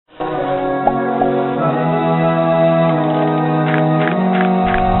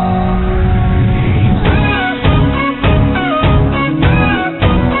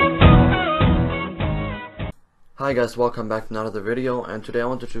Hi guys, welcome back to another video, and today I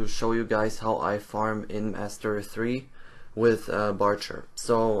wanted to show you guys how I farm in Master 3 with Barcher.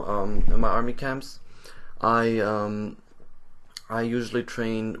 So in my army camps, I usually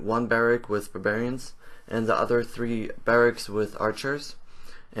train one barrack with barbarians and the other 3 barracks with archers,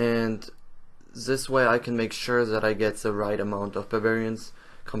 and this way I can make sure that I get the right amount of barbarians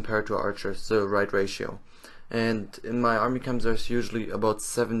compared to archers, the right ratio. And in my army camps there's usually about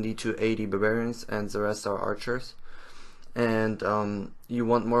 70 to 80 barbarians and the rest are archers. And you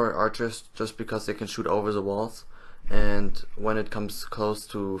want more archers just because they can shoot over the walls, and when it comes close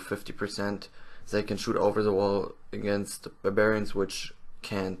to 50% they can shoot over the wall against barbarians which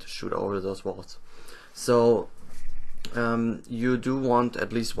can't shoot over those walls. So you do want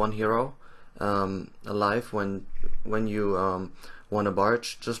at least one hero alive when you want to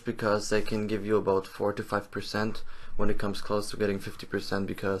barge, just because they can give you about 4 to 5% when it comes close to getting 50%,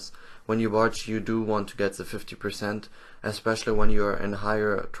 because when you barge you do want to get the 50%, especially when you are in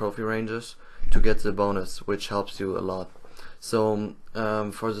higher trophy ranges, to get the bonus, which helps you a lot. So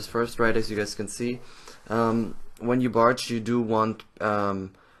for this first raid, as you guys can see, when you barge you do want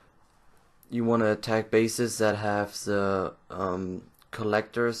to attack bases that have the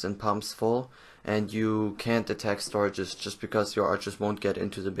collectors and pumps full, and you can't attack storages just because your archers won't get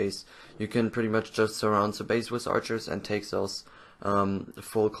into the base. You can pretty much just surround the base with archers and take those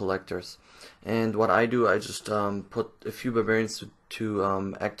full collectors. And what I do, I just put a few barbarians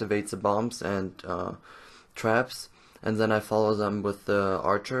to activate the bombs and traps, and then I follow them with the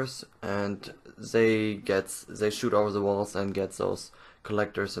archers, and they shoot over the walls and get those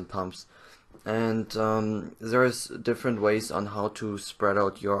collectors and pumps. And there's different ways on how to spread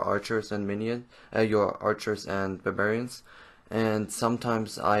out your archers and your archers and barbarians. And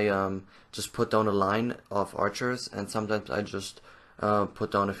sometimes I just put down a line of archers, and sometimes I just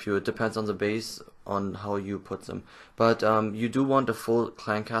put down a few. It depends on the base on how you put them. But you do want a full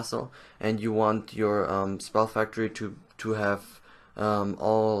clan castle, and you want your spell factory to have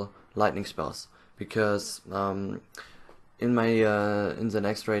all lightning spells, because in the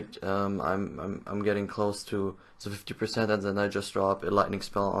next raid I'm getting close to the 50%, and then I just drop a lightning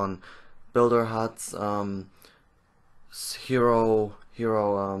spell on builder huts, hero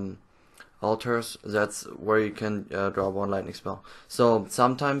altars. That's where you can drop one lightning spell. So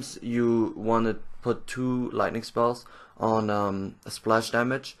sometimes you want to put 2 lightning spells on splash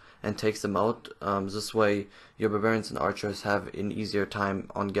damage and takes them out. This way your barbarians and archers have an easier time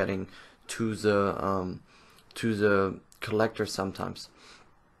on getting to the collector sometimes.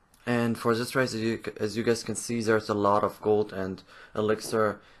 And for this race, as you guys can see, there's a lot of gold and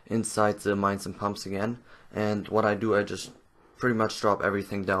elixir inside the mines and pumps again. And what I do, I just pretty much drop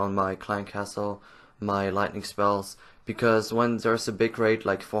everything down: my clan castle, my lightning spells, because when there's a big raid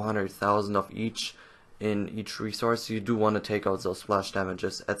like 400,000 of each in each resource, you do want to take out those splash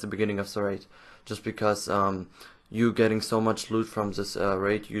damages at the beginning of the raid, just because you getting so much loot from this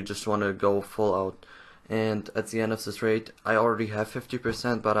raid, you just want to go full out. And at the end of this raid, I already have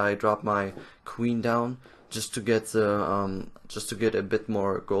 50%, but I drop my queen down just to get a bit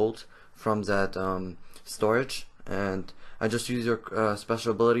more gold from that storage. And I just use your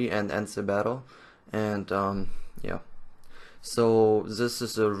special ability and ends the battle. And yeah, so this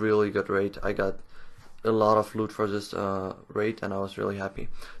is a really good raid. I got a lot of loot for this raid, and I was really happy.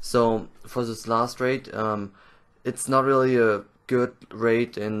 So for this last raid, it's not really a good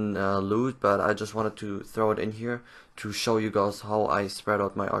raid in loot, but I just wanted to throw it in here to show you guys how I spread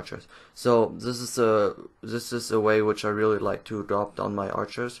out my archers. So this is a way which I really like to drop down my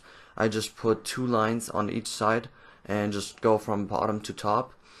archers. I just put 2 lines on each side and just go from bottom to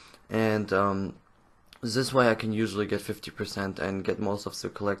top, and this way I can usually get 50% and get most of the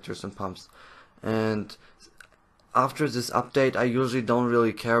collectors and pumps. And after this update, I usually don't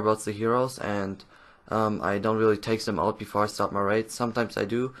really care about the heroes, and I don't really take them out before I start my raid. Sometimes I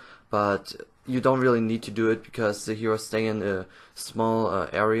do, but you don't really need to do it because the heroes stay in a small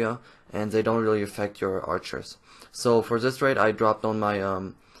area and they don't really affect your archers. So for this raid, I dropped on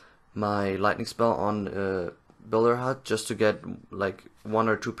my lightning spell on builder hut just to get like 1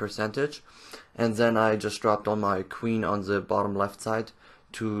 or 2%, and then I just dropped on my queen on the bottom left side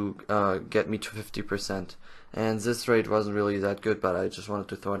to get me to 50%. And this raid wasn't really that good, but I just wanted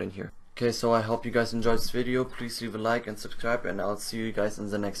to throw it in here. Okay, so I hope you guys enjoyed this video. Please leave a like and subscribe, and I'll see you guys in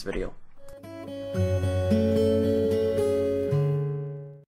the next video.